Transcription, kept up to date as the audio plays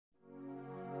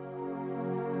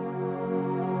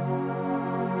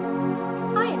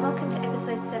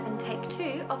7, take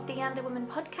 2 of the YarnderWoman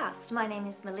podcast. My name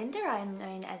is Melinda. I am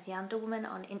known as YarnderWoman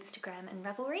on Instagram and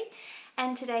Ravelry,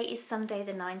 and today is Sunday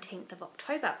the 19th of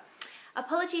October.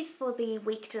 Apologies for the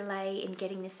week delay in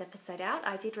getting this episode out.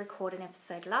 I did record an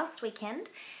episode last weekend,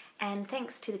 and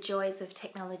thanks to the joys of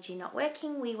technology not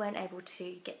working, we weren't able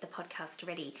to get the podcast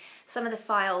ready. Some of the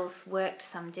files worked,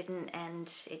 some didn't,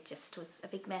 and it just was a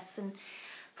big mess. And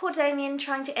poor Damian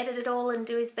trying to edit it all and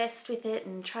do his best with it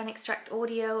and try and extract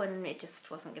audio, and it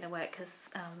just wasn't going to work because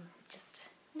just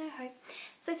no hope.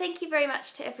 So thank you very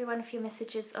much to everyone for your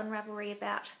messages on Ravelry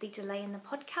about the delay in the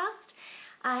podcast,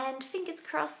 and fingers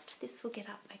crossed this will get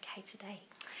up okay today.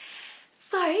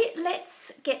 So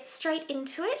let's get straight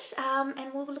into it,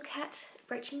 and we'll look at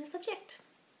broaching the subject.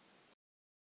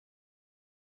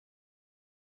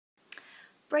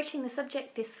 Broaching the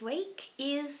subject this week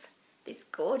is this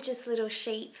gorgeous little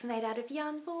sheep made out of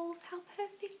yarn balls. How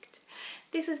perfect.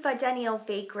 This is by Danielle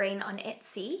V Green on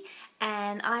Etsy,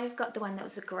 and I've got the one that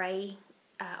was a grey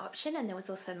option, and there was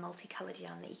also multicoloured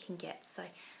yarn that you can get.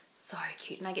 So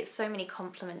cute, and I get so many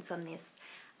compliments on this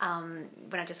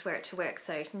when I just wear it to work.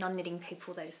 So non-knitting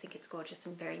people, they just think it's gorgeous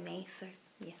and very me. So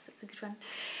yes, it's a good one.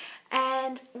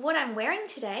 And what I'm wearing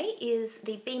today is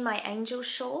the Be My Angel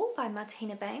shawl by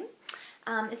Martina Baim.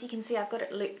 As you can see, I've got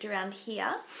it looped around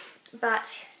here,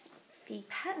 but the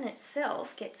pattern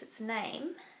itself gets its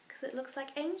name because it looks like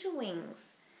angel wings.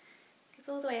 It goes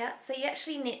all the way out. So you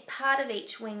actually knit part of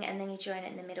each wing and then you join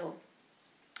it in the middle.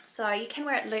 So you can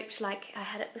wear it looped like I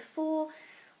had it before,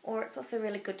 or it's also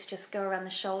really good to just go around the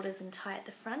shoulders and tie at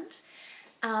the front.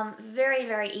 Very,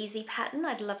 very easy pattern.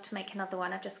 I'd love to make another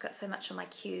one. I've just got so much on my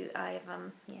queue. I've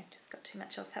just got too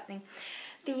much else happening.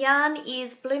 The yarn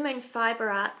is Blue Moon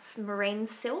Fibre Arts Marine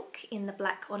Silk in the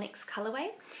black onyx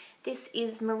colourway. This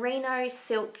is merino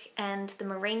silk, and the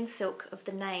marine silk of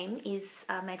the name is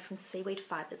made from seaweed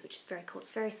fibres, which is very cool. It's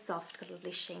very soft, got a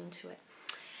lovely sheen to it.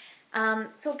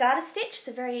 It's all garter stitch,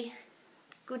 so very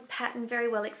good pattern, very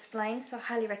well explained, so I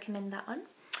highly recommend that one.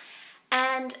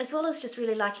 And as well as just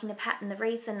really liking the pattern, the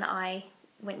reason I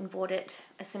went and bought it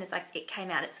as soon as it came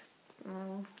out, it's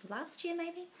last year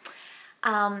maybe,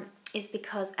 is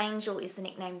because Angel is the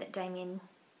nickname that Damian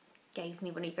gave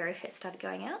me when he very first started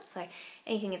going out. So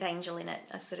anything with angel in it,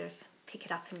 I sort of pick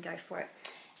it up and go for it.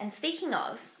 And speaking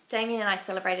of, Damian and I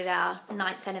celebrated our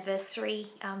 9th anniversary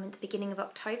at the beginning of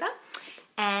October.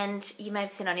 And you may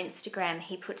have seen on Instagram,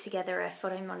 he put together a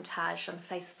photo montage on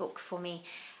Facebook for me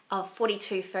of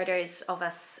 42 photos of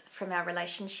us from our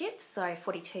relationship. So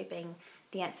 42 being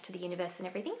the ants to the universe and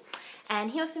everything.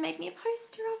 And he also made me a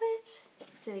poster of it. So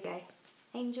there we go,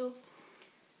 Angel.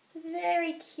 It's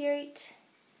very cute.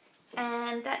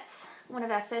 And that's one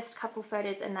of our first couple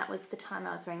photos, and that was the time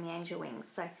I was wearing the angel wings.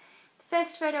 So the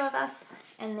first photo of us,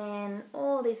 and then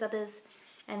all these others,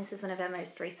 and this is one of our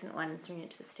most recent ones from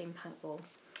into the steampunk ball.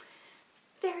 It's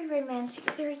very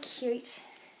romantic, very cute,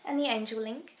 and the angel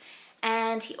link.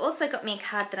 And he also got me a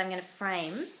card that I'm going to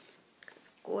frame, because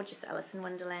it's gorgeous. Alice in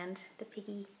Wonderland, the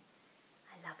piggy.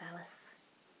 I love Alice.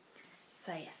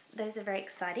 So yes, those are very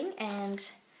exciting, and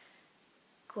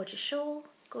gorgeous shawl,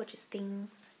 gorgeous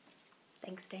things.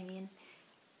 Thanks, Damian.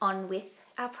 On with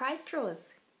our prize draws.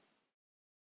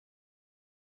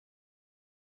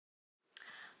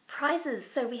 Prizes.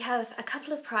 So we have a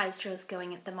couple of prize draws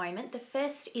going at the moment. The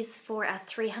first is for our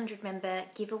 300 member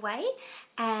giveaway,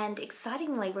 and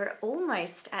excitingly we're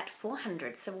almost at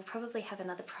 400, so we'll probably have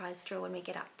another prize draw when we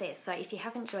get up there. So if you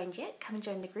haven't joined yet, come and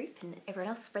join the group, and everyone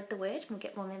else spread the word, and we'll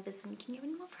get more members and you can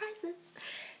win more prizes.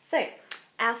 So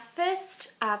our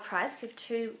first prize, we have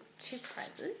two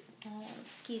prizes.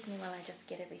 Excuse me while I just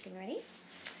get everything ready.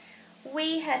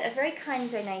 We had a very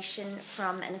kind donation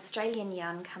from an Australian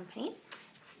yarn company,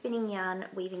 Spinning Yarn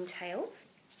Weaving Tales,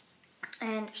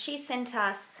 and she sent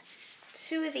us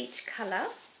 2 of each colour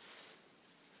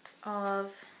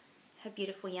of her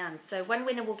beautiful yarn. So one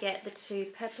winner will get the 2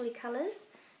 purpley colours,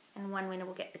 and one winner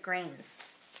will get the greens.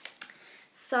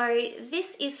 So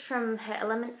this is from her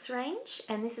Elements range,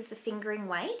 and this is the fingering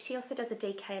weight. She also does a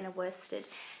DK and a worsted.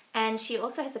 And she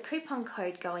also has a coupon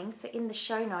code going, so in the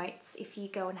show notes, if you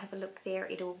go and have a look there,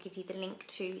 it'll give you the link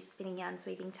to Spinning Yarns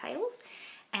Weaving Tales,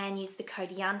 and use the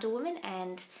code YarnderWoman,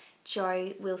 and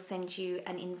Joe will send you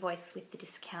an invoice with the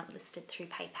discount listed through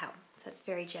PayPal. So it's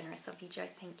very generous of you, Joe,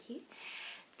 thank you.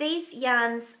 These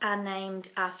yarns are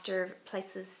named after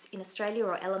places in Australia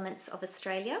or elements of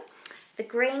Australia. The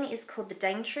green is called the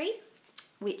Daintree,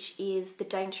 which is the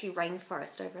Daintree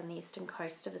rainforest over on the eastern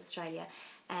coast of Australia.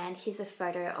 And here's a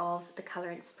photo of the colour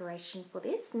inspiration for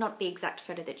this. Not the exact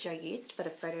photo that Joe used, but a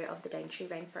photo of the Daintree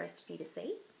rainforest for you to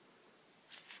see.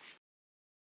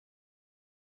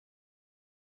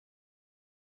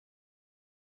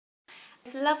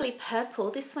 Lovely purple.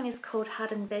 This one is called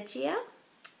Hardenbergia,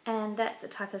 and that's a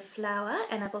type of flower,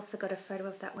 and I've also got a photo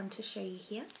of that one to show you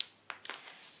here.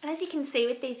 And as you can see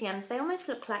with these yarns, they almost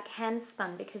look like hand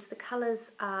spun because the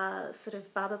colours are sort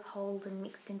of barber poled and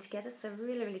mixed in together, so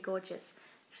really, really gorgeous.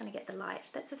 I'm trying to get the light.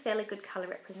 That's a fairly good colour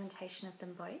representation of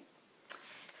them both.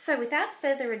 So without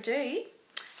further ado,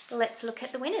 let's look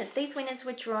at the winners. These winners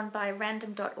were drawn by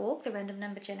random.org, the random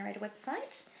number generator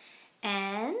website.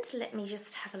 And let me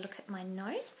just have a look at my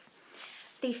notes.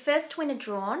 The first winner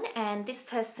drawn, and this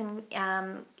person,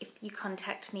 if you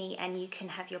contact me and you can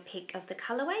have your pick of the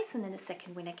colourways, and then the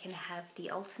second winner can have the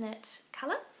alternate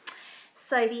colour.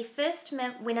 So the first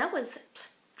winner was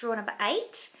draw number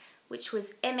 8, which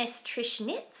was MS Trish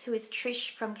Knits, who is Trish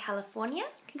from California.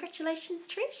 Congratulations,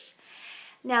 Trish.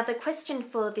 Now the question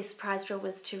for this prize draw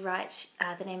was to write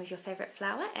the name of your favourite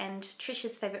flower, and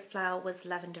Trish's favourite flower was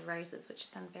lavender roses, which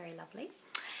sound very lovely.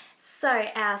 So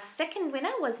our second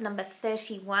winner was number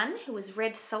 31, who was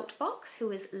Red Salt Box, who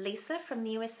was Lisa from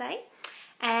the USA.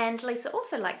 And Lisa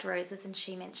also liked roses, and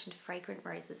she mentioned fragrant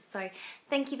roses. So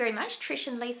thank you very much, Trish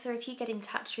and Lisa, if you get in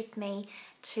touch with me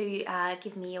to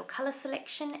give me your colour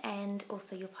selection and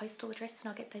also your postal address, and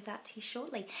I'll get those out to you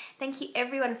shortly. Thank you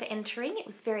everyone for entering. It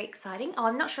was very exciting. Oh,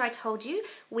 I'm not sure I told you,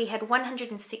 we had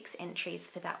 106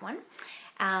 entries for that one.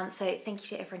 So thank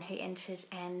you to everyone who entered,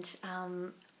 and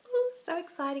so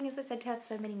exciting, as I said, to have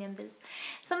so many members.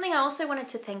 Something I also wanted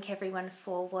to thank everyone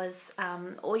for was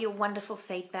all your wonderful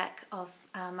feedback of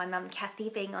my mum Kathy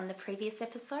being on the previous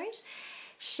episode.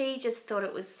 She just thought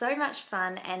it was so much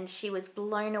fun, and she was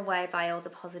blown away by all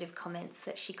the positive comments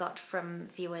that she got from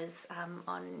viewers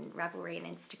on Ravelry and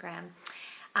Instagram.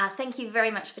 Thank you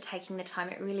very much for taking the time.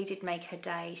 It really did make her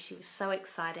day. She was so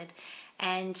excited,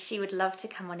 and she would love to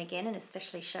come on again and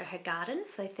especially show her garden.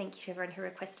 So thank you to everyone who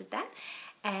requested that.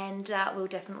 And we'll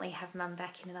definitely have Mum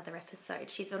back in another episode.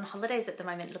 She's on holidays at the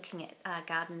moment looking at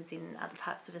gardens in other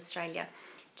parts of Australia,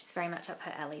 which is very much up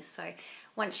her alley. So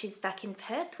once she's back in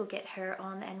Perth, we'll get her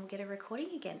on and we'll get her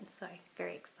recording again. So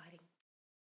very exciting.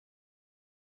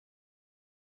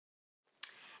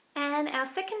 And our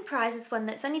second prize is one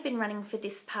that's only been running for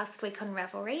this past week on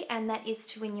Ravelry, and that is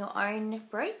to win your own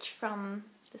brooch from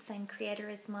the same creator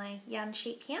as my yarn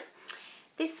sheep here.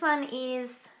 This one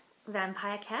is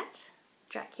Vampire Cat,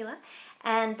 Dracula,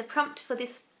 and the prompt for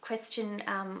this question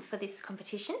for this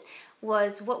competition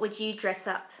was, what would you dress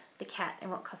up the cat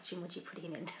and what costume would you put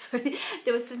him in? So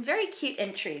there were some very cute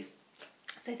entries,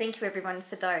 so thank you everyone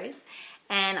for those.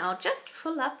 And I'll just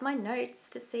pull up my notes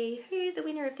to see who the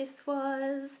winner of this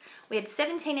was. We had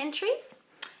 17 entries,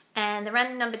 and the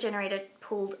random number generator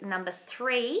pulled number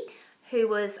 3, who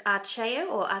was Archeo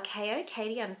or Archeo.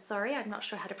 Katie, I'm sorry, I'm not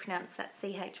sure how to pronounce that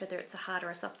CH, whether it's a hard or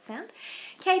a soft sound.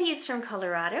 Katie is from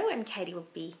Colorado, and Katie will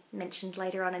be mentioned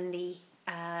later on in the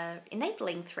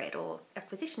enabling thread or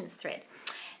acquisitions thread.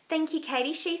 Thank you,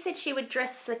 Katie. She said she would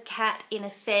dress the cat in a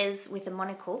fez with a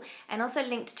monocle, and also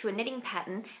linked to a knitting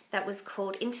pattern that was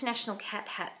called International Cat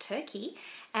Hat Turkey,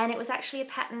 and it was actually a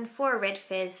pattern for a red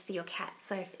fez for your cat.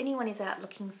 So if anyone is out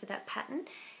looking for that pattern,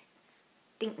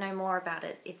 think no more about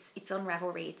it. It's on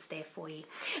Ravelry, it's there for you.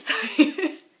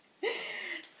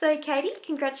 So Katie,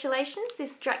 congratulations.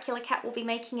 This Dracula cat will be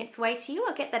making its way to you.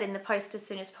 I'll get that in the post as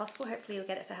soon as possible. Hopefully you'll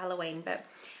get it for Halloween, but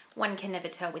one can never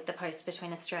tell with the post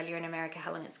between Australia and America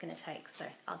how long it's going to take, so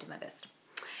I'll do my best.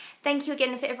 Thank you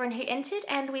again for everyone who entered,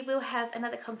 and we will have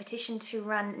another competition to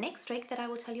run next week that I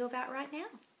will tell you about right now.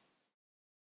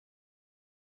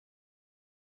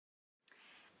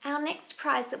 Our next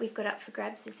prize that we've got up for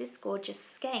grabs is this gorgeous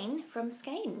skein from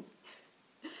Skein.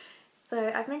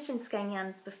 So I've mentioned skein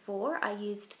yarns before. I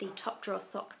used the top drawer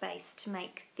sock base to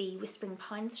make the Whispering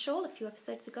Pines shawl a few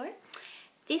episodes ago.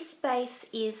 This base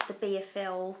is the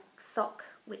BFL sock,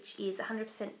 which is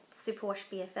 100% superwash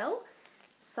BFL,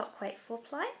 sock weight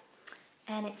 4-ply,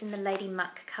 and it's in the Lady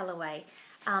Muck colourway.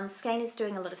 Skein is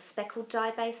doing a lot of speckled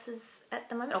dye bases at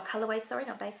the moment, or colourways, sorry,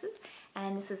 not bases,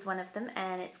 and this is one of them,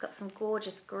 and it's got some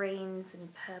gorgeous greens and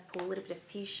purple, a little bit of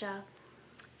fuchsia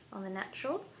on the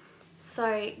natural.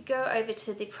 So go over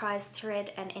to the prize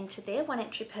thread and enter there. 1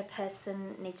 entry per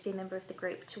person, need to be a member of the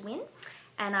group to win,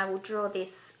 and I will draw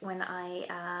this when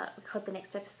I record the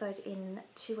next episode in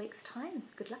 2 weeks' time.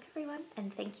 Good luck everyone,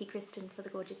 and thank you Kristen for the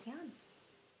gorgeous yarn.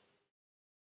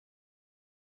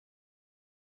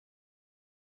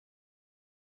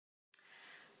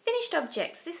 Finished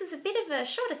objects. This is a bit of a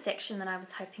shorter section than I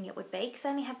was hoping it would be, because I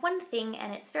only have one thing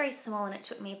and it's very small, and it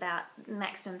took me about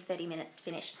maximum 30 minutes to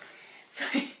finish. So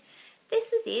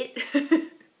this is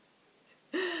it.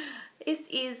 This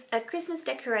is a Christmas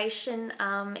decoration.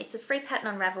 It's a free pattern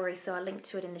on Ravelry, so I'll link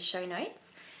to it in the show notes.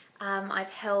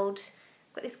 I've held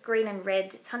got this green and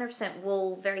red. It's 100%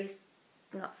 wool, very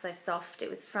not so soft. It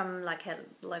was from like a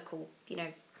local, you know,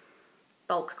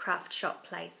 bulk craft shop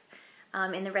place.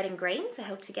 In the red and greens are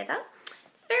held together.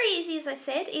 It's very easy, as I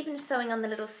said, even sewing on the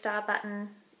little star button,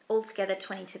 altogether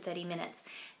 20 to 30 minutes.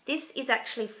 This is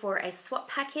actually for a swap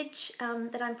package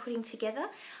that I'm putting together.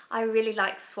 I really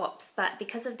like swaps, but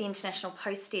because of the international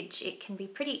postage, it can be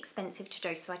pretty expensive to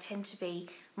do, so I tend to be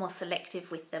more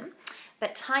selective with them.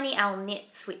 But Tiny Owl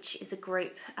Knits, which is a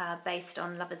group based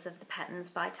on lovers of the patterns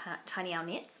by Tiny Owl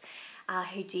Knits,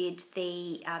 who did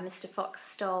the Mr. Fox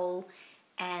stole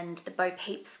and the Bo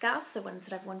Peep scarf, so ones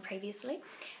that I've worn previously.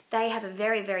 They have a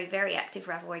very, very, very active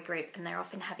Ravelry group, and they're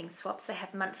often having swaps. They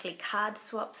have monthly card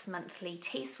swaps, monthly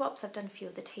tea swaps. I've done a few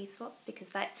of the tea swaps because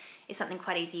that is something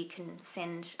quite easy you can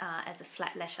send as a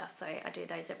flat letter, so I do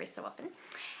those every so often.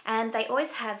 And they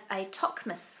always have a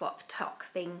Xmas swap, Tok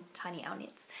being Tiny Owl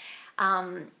Knits.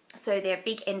 So they're a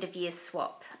big end of year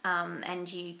swap,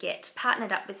 and you get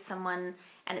partnered up with someone,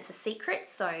 and it's a secret,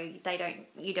 so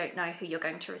you don't know who you're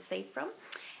going to receive from.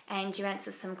 And you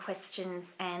answer some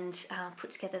questions and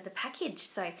put together the package.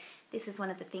 So this is one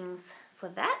of the things for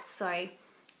that. So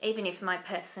even if my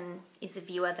person is a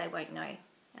viewer, they won't know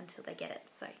until they get it.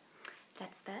 So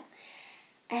that's that.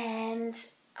 And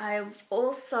I'm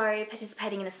also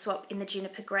participating in a swap in the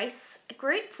Juniper Grace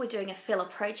group. We're doing a filler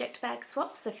project bag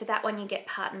swap. So for that one, you get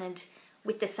partnered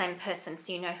with the same person,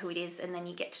 so you know who it is, and then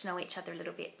you get to know each other a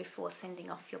little bit before sending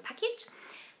off your package.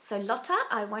 So Lotta,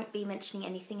 I won't be mentioning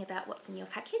anything about what's in your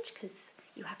package because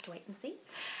you have to wait and see.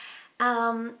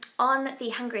 On the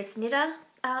Hungriest Knitter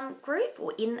group,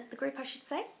 or in the group I should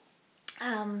say,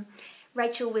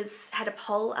 Rachel had a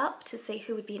poll up to see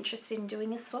who would be interested in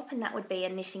doing a swap, and that would be a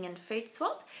knitting and food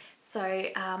swap. So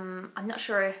I'm not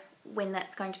sure when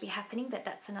that's going to be happening, but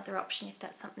that's another option if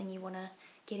that's something you want to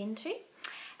get into.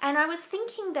 And I was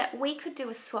thinking that we could do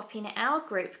a swap in our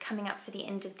group coming up for the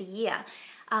end of the year.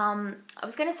 I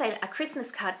was going to say a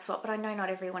Christmas card swap, but I know not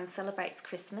everyone celebrates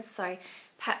Christmas, so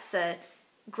perhaps a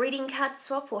greeting card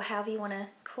swap, or however you want to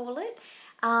call it.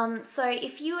 So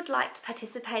if you would like to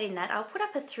participate in that, I'll put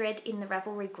up a thread in the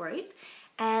Ravelry group,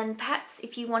 and perhaps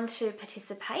if you want to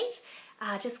participate,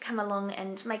 just come along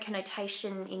and make a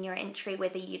notation in your entry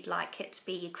whether you'd like it to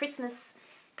be a Christmas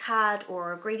card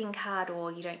or a greeting card,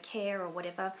 or you don't care, or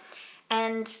whatever.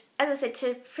 And as I said,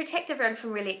 to protect everyone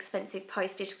from really expensive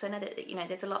postage, because I know that, you know,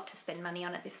 there's a lot to spend money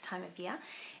on at this time of year,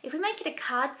 if we make it a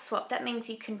card swap, that means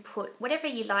you can put whatever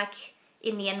you like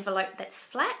in the envelope that's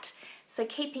flat, so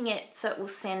keeping it so it will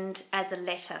send as a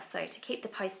letter, so to keep the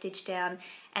postage down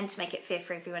and to make it fair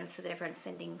for everyone so that everyone's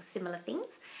sending similar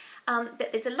things.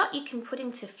 But there's a lot you can put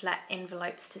into flat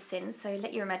envelopes to send, so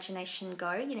let your imagination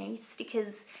go, you know,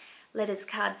 stickers, letters,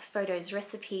 cards, photos,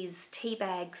 recipes, tea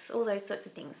bags, all those sorts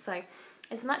of things. So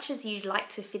as much as you'd like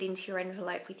to fit into your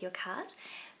envelope with your card,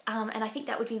 and I think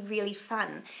that would be really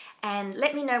fun. And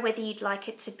let me know whether you'd like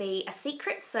it to be a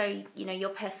secret, so you know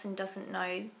your person doesn't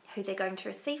know who they're going to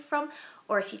receive from,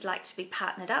 or if you'd like to be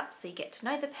partnered up so you get to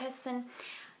know the person.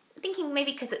 I'm thinking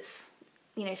maybe because it's,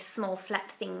 you know, small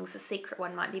flat things, a secret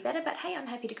one might be better, but hey, I'm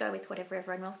happy to go with whatever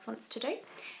everyone else wants to do.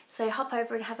 So hop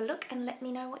over and have a look and let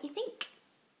me know what you think.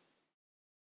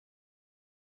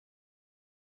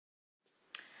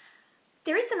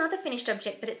 There is another finished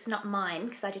object, but it's not mine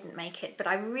because I didn't make it, but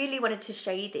I really wanted to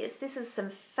show you this. This is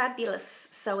some fabulous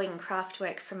sewing craft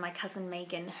work from my cousin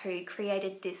Megan, who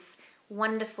created this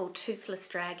wonderful toothless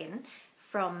dragon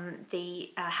from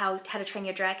the How to Train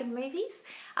Your Dragon movies.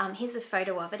 Here's a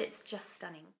photo of it, it's just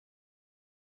stunning.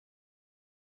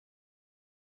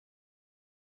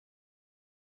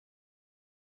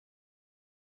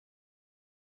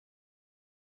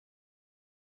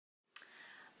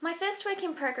 My first work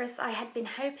in progress I had been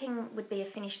hoping would be a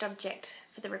finished object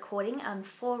for the recording. I'm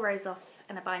 4 rows off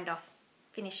and a bind off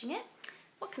finishing it.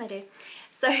 What can I do?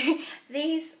 So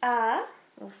these are,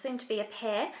 or soon to be, a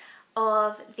pair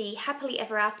of the Happily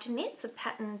Ever After knits, a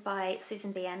pattern by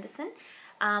Susan B. Anderson.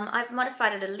 I've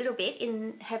modified it a little bit.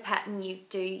 In her pattern you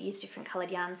do use different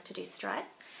coloured yarns to do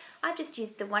stripes. I've just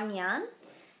used the one yarn,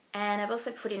 and I've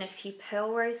also put in a few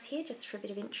purl rows here just for a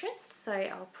bit of interest. So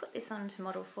I'll put this on to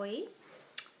model for you.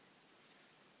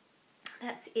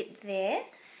 That's it there.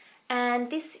 And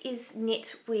this is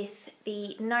knit with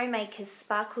the No Makers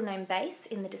Sparkle Gnome base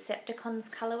in the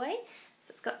Decepticons colourway. So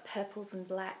it's got purples and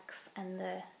blacks and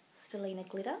the Stellina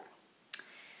glitter.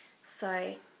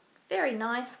 So very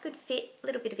nice, good fit, a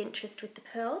little bit of interest with the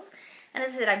pearls. And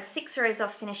as I said, I'm 6 rows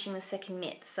off finishing the second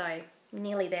knit, so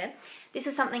nearly there. This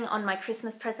is something on my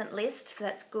Christmas present list, so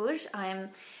that's good. I'm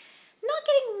not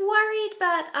getting worried,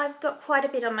 but I've got quite a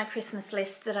bit on my Christmas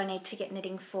list that I need to get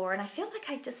knitting for, and I feel like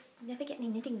I just never get any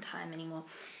knitting time anymore.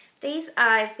 These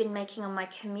I've been making on my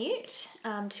commute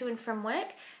to and from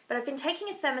work, but I've been taking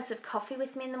a thermos of coffee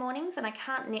with me in the mornings, and I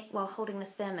can't knit while holding the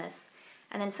thermos.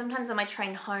 And then sometimes on my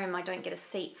train home I don't get a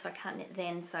seat, so I can't knit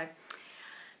then, so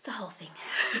it's a whole thing.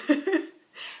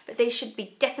 But these should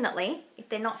be definitely, if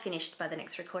they're not finished by the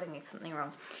next recording, there's something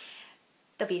wrong.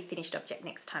 They'll be a finished object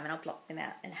next time, and I'll block them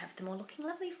out and have them all looking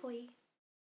lovely for you.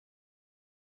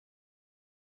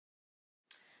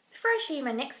 Before I show you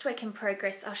my next work in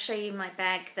progress, I'll show you my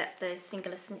bag that those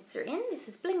fingerless knits are in. This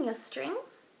is Bling Your String.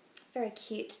 Very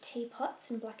cute teapots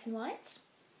in black and white.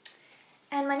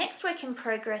 And my next work in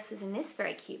progress is in this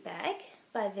very cute bag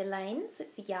by Villains.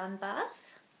 It's a yarn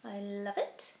bath. I love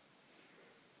it.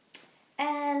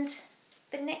 And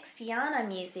the next yarn I'm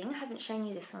using, I haven't shown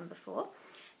you this one before.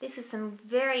 This is some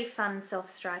very fun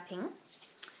self-striping,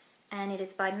 and it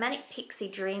is by Manic Pixie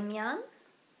Dream Yarn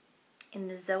in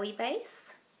the Zoe base,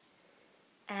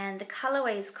 and the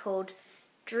colourway is called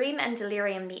Dream and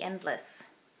Delirium the Endless,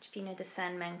 which, if you know the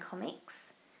Sandman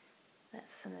comics,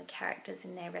 that's some of the characters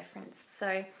in there referenced.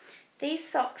 So these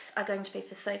socks are going to be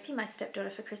for Sophie, my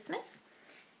stepdaughter, for Christmas,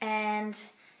 and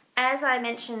as I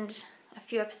mentioned a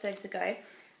few episodes ago,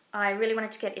 I really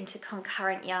wanted to get into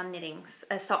concurrent yarn knitting,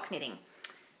 sock knitting.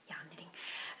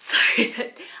 So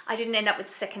that I didn't end up with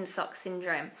second sock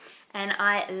syndrome. And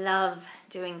I love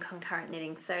doing concurrent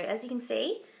knitting. So as you can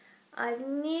see, I've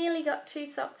nearly got 2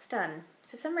 socks done.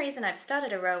 For some reason I've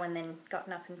started a row and then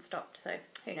gotten up and stopped, so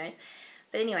who knows.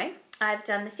 But anyway, I've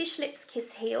done the Fish Lips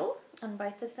Kiss Heel on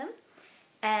both of them.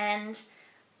 And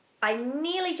I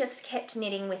nearly just kept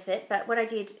knitting with it, but what I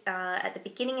did at the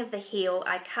beginning of the heel,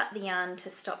 I cut the yarn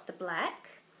to stop the black.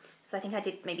 So I think I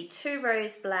did maybe 2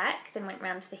 rows black, then went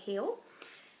round to the heel.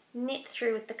 Knit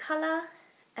through with the colour,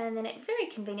 and then it very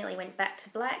conveniently went back to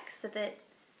black so that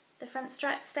the front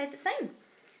stripe stayed the same.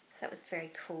 So that was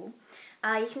very cool.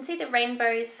 You can see the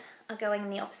rainbows are going in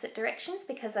the opposite directions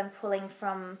because I'm pulling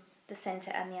from the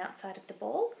centre and the outside of the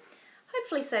ball.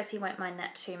 Hopefully Sophie won't mind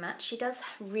that too much. She does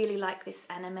really like this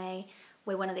anime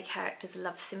where one of the characters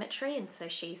loves symmetry, and so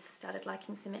she's started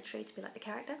liking symmetry to be like the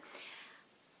character.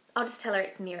 I'll just tell her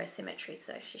it's mirror symmetry,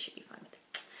 so she should be fine with it.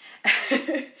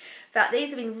 But these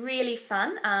have been really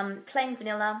fun. Plain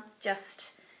vanilla,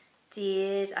 just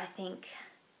did, I think,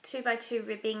 2x2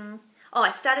 ribbing. Oh, I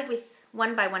started with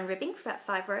 1x1 ribbing for about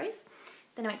 5 rows.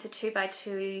 Then I went to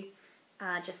 2x2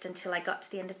 just until I got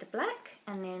to the end of the black,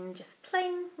 and then just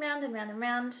plain round and round and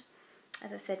round,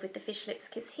 as I said, with the Fish Lips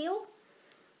Kiss Heel.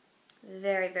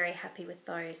 Very, very happy with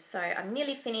those. So I'm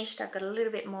nearly finished. I've got a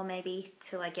little bit more maybe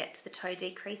till I get to the toe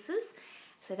decreases.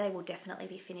 So they will definitely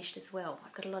be finished as well.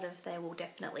 I've got a lot of they will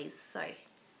definitelys, so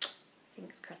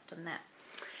fingers crossed on that.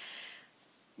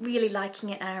 Really liking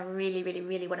it, and I really, really,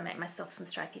 really want to make myself some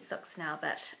stripy socks now,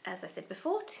 but as I said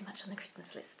before, too much on the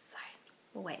Christmas list, so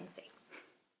we'll wait and see.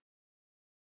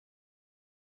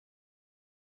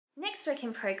 Next work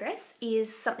in progress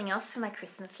is something else for my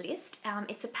Christmas list.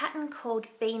 It's a pattern called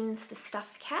Beans the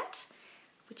Stuffed Cat,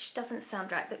 which doesn't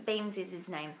sound right, but Beans is his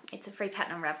name. It's a free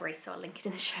pattern on Ravelry, so I'll link it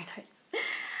in the show notes.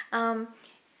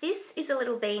 This is a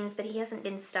little Beans, but he hasn't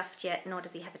been stuffed yet, nor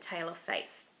does he have a tail or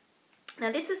face.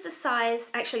 Now this is the size,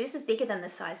 actually this is bigger than the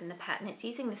size in the pattern. It's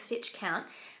using the stitch count,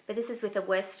 but this is with a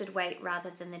worsted weight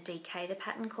rather than the DK the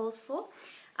pattern calls for.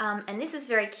 And this is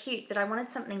very cute, but I wanted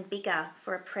something bigger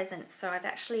for a present, so I've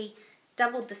actually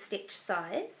doubled the stitch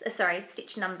size,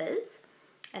 stitch numbers,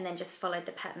 and then just followed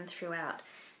the pattern throughout.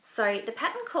 So the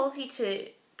pattern calls you to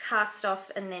cast off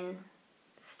and then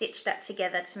stitch that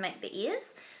together to make the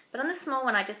ears, but on the small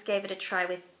one I just gave it a try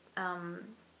with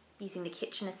using the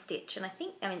Kitchener stitch, and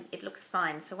I mean it looks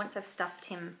fine. So once I've stuffed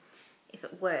him, if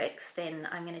it works, then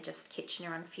I'm going to just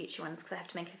Kitchener on future ones because I have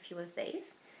to make a few of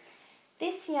these.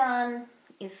 This yarn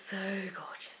is so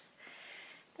gorgeous.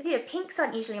 As you know, pinks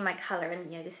aren't usually my colour,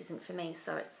 and you know this isn't for me,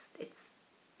 so it's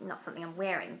not something I'm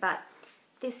wearing, but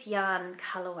this yarn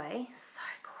colourway, so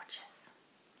gorgeous.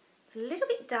 It's a little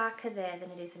bit darker there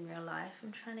than it is in real life.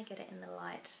 I'm trying to get it in the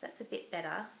light. That's a bit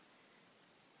better.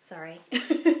 Sorry.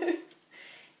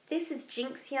 This is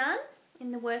Jinx yarn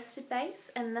in the worsted base,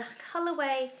 and the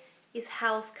colourway is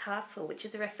Howl's Castle, which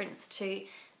is a reference to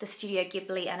the Studio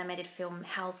Ghibli animated film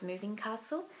Howl's Moving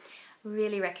Castle.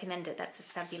 Really recommend it. That's a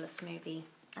fabulous movie.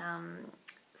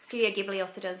 Studio Ghibli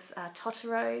also does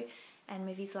Totoro and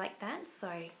movies like that,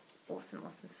 so awesome,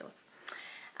 awesome sauce.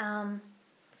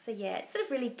 So yeah, it's sort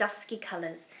of really dusky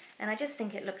colours, and I just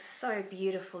think it looks so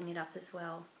beautiful knit up as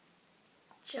well.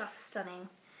 Just stunning.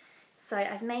 So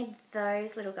I've made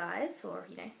those little guys, or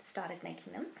you know, started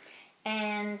making them,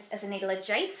 And as a needle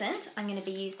adjacent, I'm going to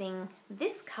be using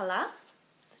this colour,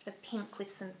 sort of pink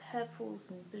with some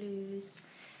purples and blues.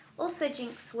 Also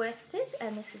Jinx worsted,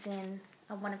 and this is in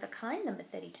a one of a kind, number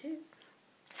 32.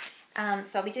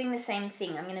 So I'll be doing the same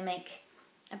thing. I'm going to make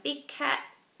a big cat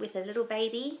with a little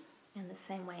baby, and the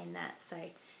same way in that. So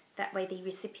that way the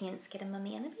recipients get a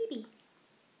mummy and a baby.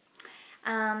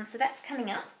 So that's coming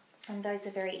up, and those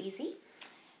are very easy.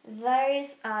 Those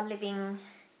are living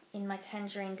in my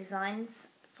Tangerine Designs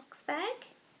fox bag.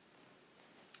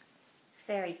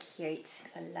 Very cute,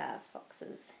 because I love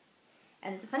foxes.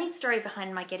 And there's a funny story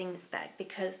behind my getting this bag,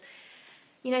 because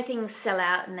you know, things sell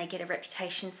out and they get a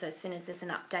reputation, so as soon as there's an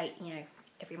update, you know,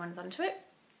 everyone's onto it.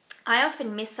 I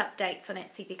often miss updates on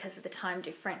Etsy because of the time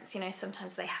difference. You know,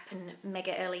 sometimes they happen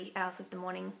mega early hours of the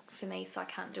morning for me, so I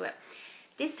can't do it.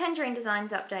 This Tangerine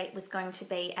Designs update was going to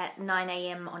be at 9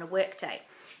 AM on a work day.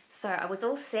 So I was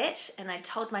all set, and I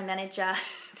told my manager,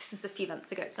 this is a few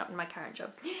months ago, it's not in my current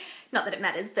job, not that it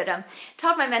matters, but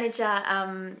told my manager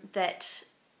that,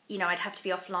 you know, I'd have to be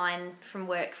offline from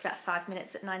work for about 5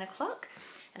 minutes at 9 o'clock.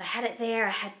 And I had it there,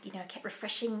 I kept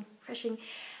refreshing.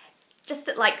 Just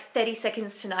at like 30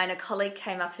 seconds to 9, a colleague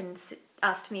came up and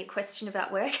asked me a question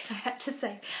about work, and I had to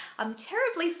say, I'm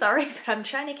terribly sorry, but I'm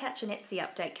trying to catch an Etsy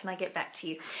update. Can I get back to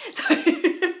you? So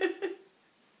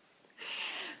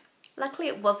luckily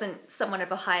it wasn't someone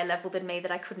of a higher level than me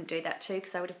that I couldn't do that to,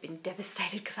 because I would have been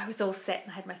devastated because I was all set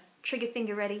and I had my trigger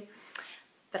finger ready.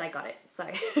 But I got it, so.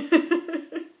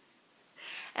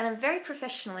 And I'm very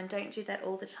professional and don't do that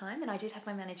all the time, and I did have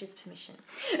my manager's permission.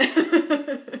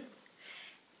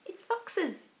 It's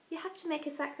foxes. You have to make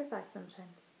a sacrifice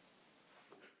sometimes.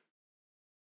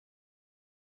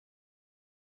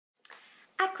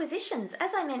 Acquisitions.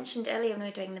 As I mentioned earlier when we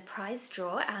were doing the prize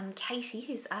draw, Katie,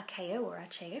 who's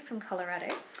Archeo from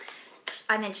Colorado,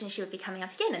 I mentioned she would be coming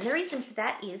up again, and the reason for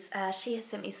that is she has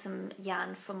sent me some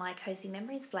yarn for my Cozy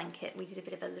Memories blanket. We did a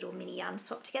bit of a little mini yarn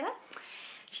swap together.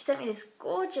 She sent me this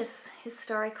gorgeous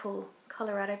historical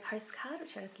Colorado postcard,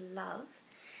 which I just love.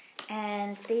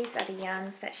 And these are the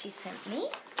yarns that she sent me.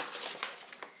 Got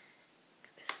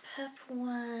this purple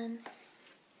one.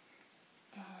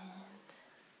 And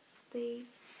these.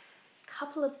 A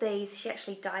couple of these she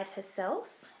actually dyed herself.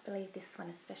 I believe this one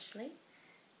especially.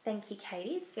 Thank you,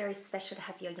 Katie. It's very special to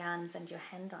have your yarns and your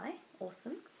hand dye.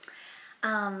 Awesome.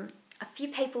 A few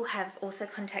people have also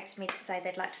contacted me to say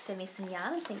they'd like to send me some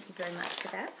yarn. Thank you very much for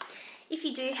that. If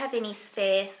you do have any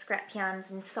spare scrap yarns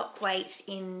in sock weight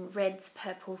in reds,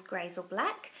 purples, greys or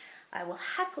black, I will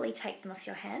happily take them off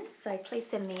your hands. So please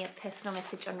send me a personal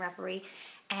message on Ravelry,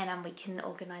 and we can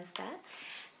organise that.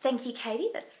 Thank you, Katie.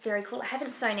 That's very cool. I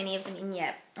haven't sewn any of them in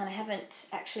yet, and I haven't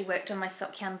actually worked on my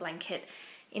sock yarn blanket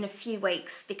in a few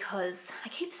weeks because I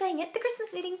keep saying it, the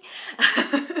Christmas knitting.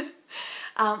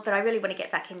 But I really want to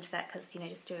get back into that because, you know,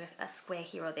 just do a square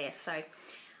here or there. So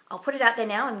I'll put it out there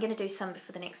now. I'm going to do some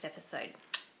before the next episode.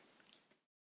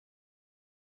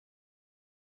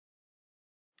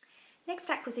 Next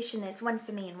acquisition, there's one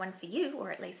for me and one for you,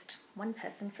 or at least one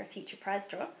person for a future prize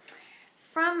draw.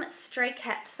 From Stray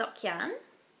Cat Sock Yarn.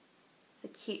 It's a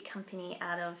cute company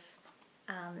out of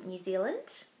New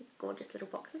Zealand. These gorgeous little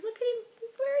boxes. Look at him,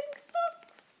 he's wearing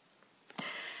socks.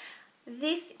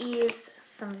 This is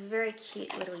some very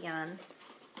cute little yarn.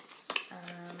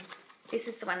 This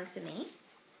is the one for me.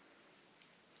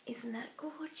 Isn't that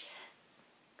gorgeous?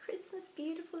 Christmas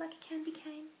beautiful like a candy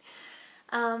cane.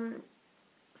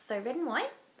 So red and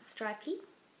white, stripy,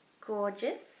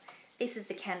 gorgeous. This is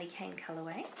the candy cane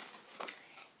colourway.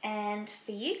 And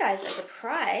for you guys as a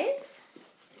prize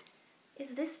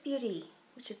is this beauty,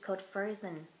 which is called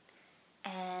Frozen.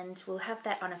 And we'll have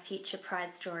that on a future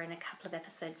prize draw in a couple of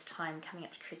episodes' time coming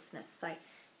up to Christmas. So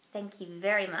thank you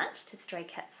very much to Stray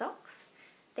Cat Socks.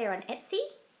 They're on Etsy.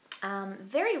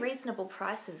 Very reasonable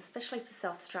prices, especially for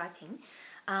self-striping.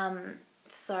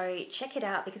 So check it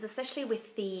out, because especially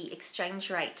with the exchange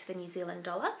rate, the New Zealand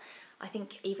dollar, I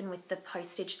think even with the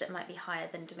postage that might be higher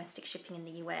than domestic shipping in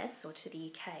the US or to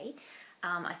the UK,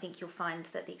 I think you'll find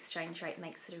that the exchange rate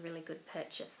makes it a really good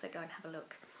purchase, so go and have a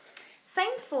look.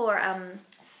 Same for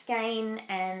skein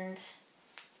and,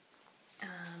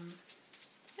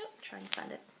 try and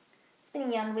find it,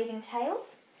 spinning yarn weaving tails.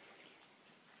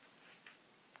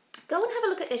 Go and have a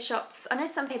look at their shops. I know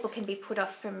some people can be put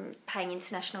off from paying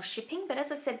international shipping, but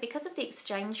as I said, because of the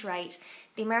exchange rate,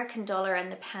 the American dollar and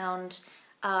the pound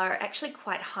are actually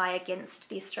quite high against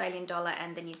the Australian dollar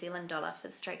and the New Zealand dollar for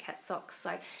the Stray Cat socks.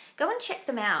 So go and check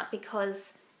them out,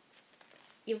 because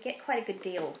you'll get quite a good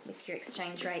deal with your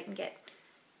exchange rate and get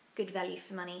good value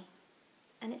for money.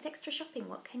 And it's extra shopping.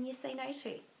 What can you say no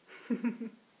to?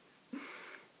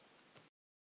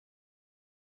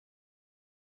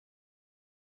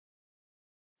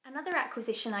 Another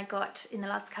acquisition I got in the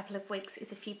last couple of weeks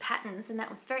is a few patterns, and that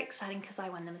was very exciting because I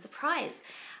won them as a prize.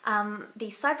 The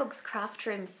Cyborgs Craft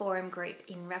Room forum group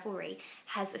in Ravelry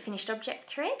has a finished object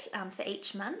thread for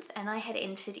each month, and I had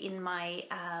entered in my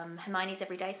Hermione's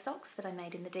Everyday Socks that I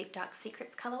made in the Deep Dark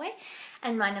Secrets colourway,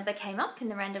 and my number came up in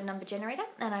the random number generator,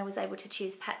 and I was able to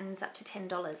choose patterns up to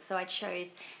 $10. So I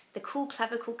chose the Cool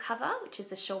Clavicle cover, which is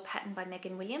the shawl pattern by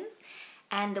Megan Williams,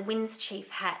 and the Winds Chief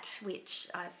hat, which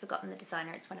I've forgotten the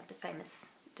designer, it's one of the famous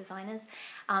designers,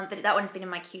 but that one's been in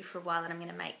my queue for a while, and I'm going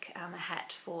to make a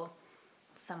hat for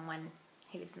someone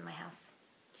who lives in my house.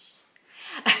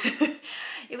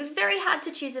 It was very hard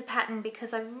to choose a pattern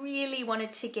because I really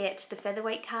wanted to get the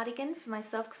featherweight cardigan for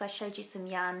myself, because I showed you some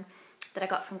yarn that I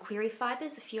got from Query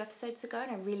Fibers a few episodes ago,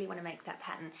 and I really want to make that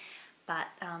pattern, but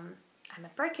I'm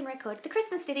a broken record. The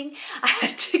Christmas knitting, I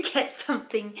had to get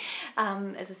something,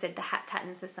 as I said, the hat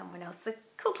patterns for someone else. The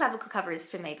Cool Clavicle cover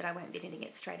is for me, but I won't be knitting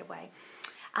it straight away.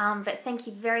 But thank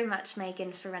you very much,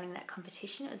 Megan, for running that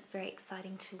competition. It was very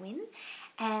exciting to win.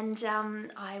 And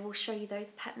I will show you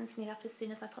those patterns knit up as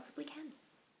soon as I possibly can.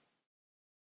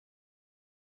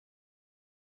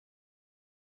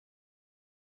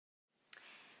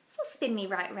 Spin me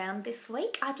right round this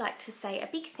week, I'd like to say a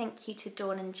big thank you to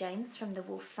Dawn and James from the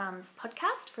Wolf Farms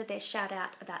podcast for their shout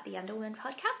out about the YarnderWoman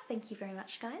podcast. Thank you very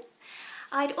much, guys.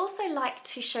 I'd also like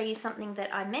to show you something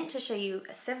that I meant to show you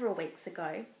several weeks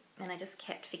ago, and I just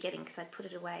kept forgetting because I'd put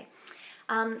it away.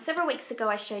 Several weeks ago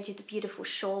I showed you the beautiful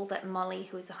shawl that Molly,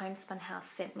 who is a homespun house,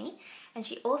 sent me, and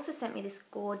she also sent me this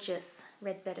gorgeous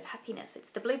Red Bird of Happiness.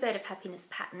 It's the Blue Bird of Happiness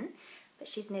pattern, but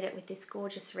she's knit it with this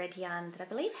gorgeous red yarn that I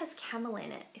believe has camel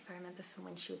in it, if I remember from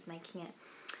when she was making it.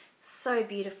 So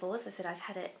beautiful. As I said, I've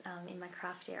had it in my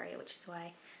craft area, which is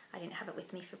why I didn't have it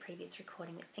with me for previous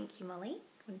recording, but thank you, Molly.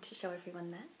 I wanted to show everyone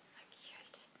that. So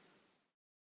cute.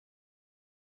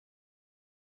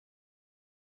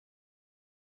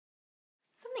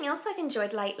 Something else I've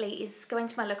enjoyed lately is going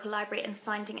to my local library and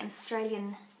finding an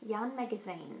Australian yarn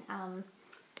magazine.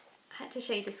 I had to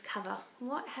show you this cover.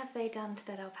 What have they done to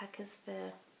that alpaca's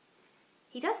fur?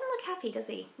 He doesn't look happy, does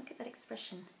he? Look at that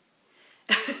expression.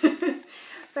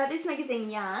 But this magazine,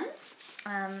 Yarn,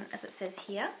 as it says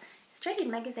here,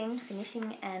 Australian magazine for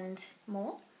knitting and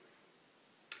more.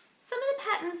 Some of the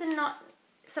patterns are not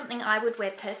something I would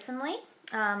wear personally,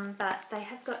 but they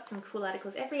have got some cool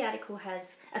articles. Every article has,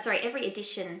 every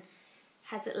edition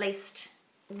has at least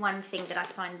one thing that I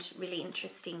find really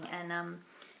interesting, and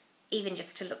even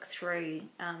just to look through,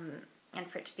 and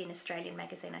for it to be an Australian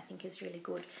magazine, I think is really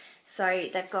good. So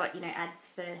they've got, ads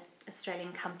for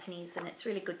Australian companies, and it's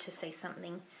really good to see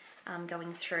something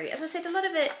going through. As I said, a lot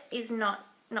of it is not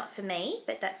for me,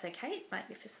 but that's okay. It might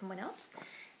be for someone else.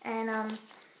 And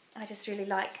I just really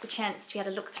like the chance to be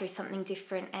able to look through something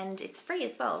different, and it's free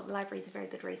as well. The library is a very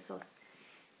good resource.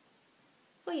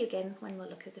 For you again, one more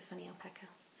look at the funny alpaca.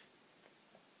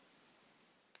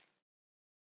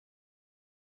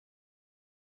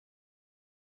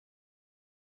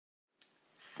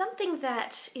 Something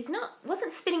that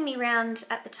wasn't spinning me round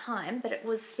at the time, but it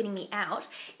was spinning me out,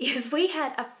 is we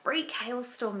had a freak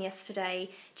hailstorm yesterday,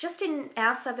 just in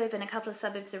our suburb and a couple of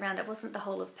suburbs around. It wasn't the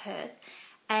whole of Perth.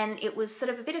 And it was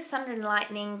sort of a bit of thunder and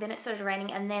lightning, then it started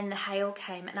raining, and then the hail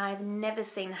came. And I've never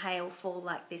seen hail fall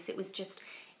like this. It was just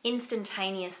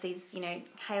instantaneous, these,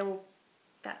 hail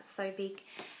about so big,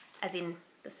 as in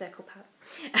the circle part.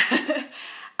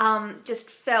 Just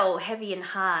fell heavy and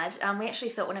hard. We actually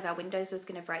thought one of our windows was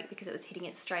going to break because it was hitting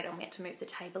it straight on. We had to move the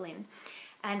table in.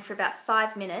 And for about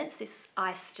 5 minutes, this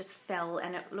ice just fell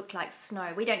and it looked like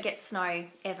snow. We don't get snow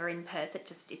ever in Perth.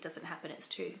 It doesn't happen. It's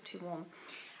too warm.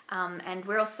 And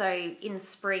we're also in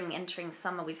spring, entering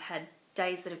summer. We've had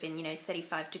days that have been,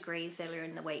 35 degrees earlier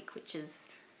in the week, which is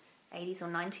 80s or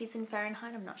 90s in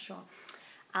Fahrenheit. I'm not sure.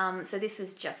 So this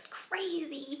was just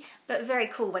crazy, but very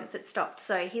cool once it stopped.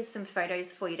 So here's some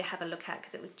photos for you to have a look at,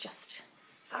 because it was just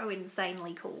so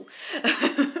insanely cool.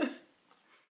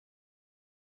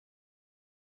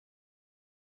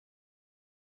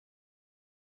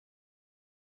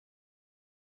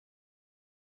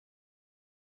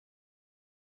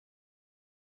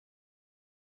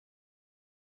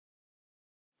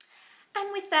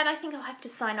 And with that, I think I'll have to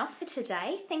sign off for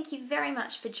today. Thank you very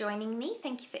much for joining me.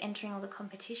 Thank you for entering all the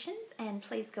competitions, and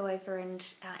please go over and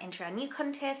enter our new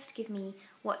contest. Give me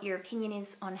what your opinion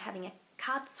is on having a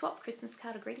card swap, Christmas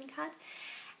card or greeting card.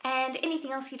 And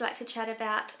anything else you'd like to chat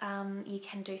about, you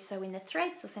can do so in the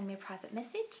threads or send me a private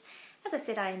message. As I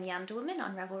said, I am YarnderWoman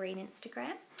on Ravelry and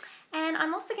Instagram. And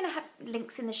I'm also going to have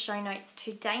links in the show notes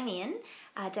to Damian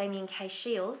K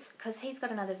Sheiles, because he's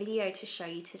got another video to show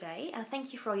you today.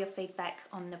 Thank you for all your feedback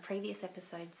on the previous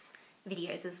episodes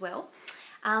videos as well.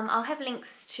 I'll have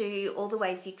links to all the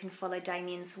ways you can follow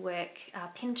Damian's work,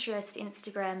 Pinterest,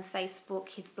 Instagram, Facebook,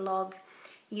 his blog,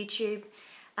 YouTube,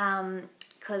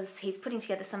 because he's putting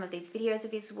together some of these videos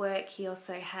of his work. He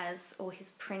also has all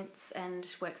his prints and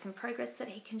works in progress that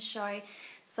he can show.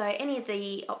 So any of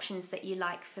the options that you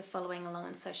like for following along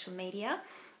on social media,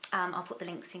 I'll put the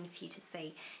links in for you to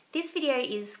see. This video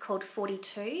is called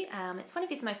 42. It's one of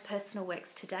his most personal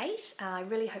works to date. I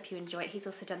really hope you enjoy it. He's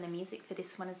also done the music for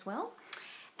this one as well.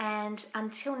 And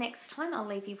until next time, I'll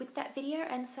leave you with that video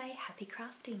and say happy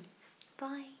crafting.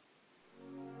 Bye.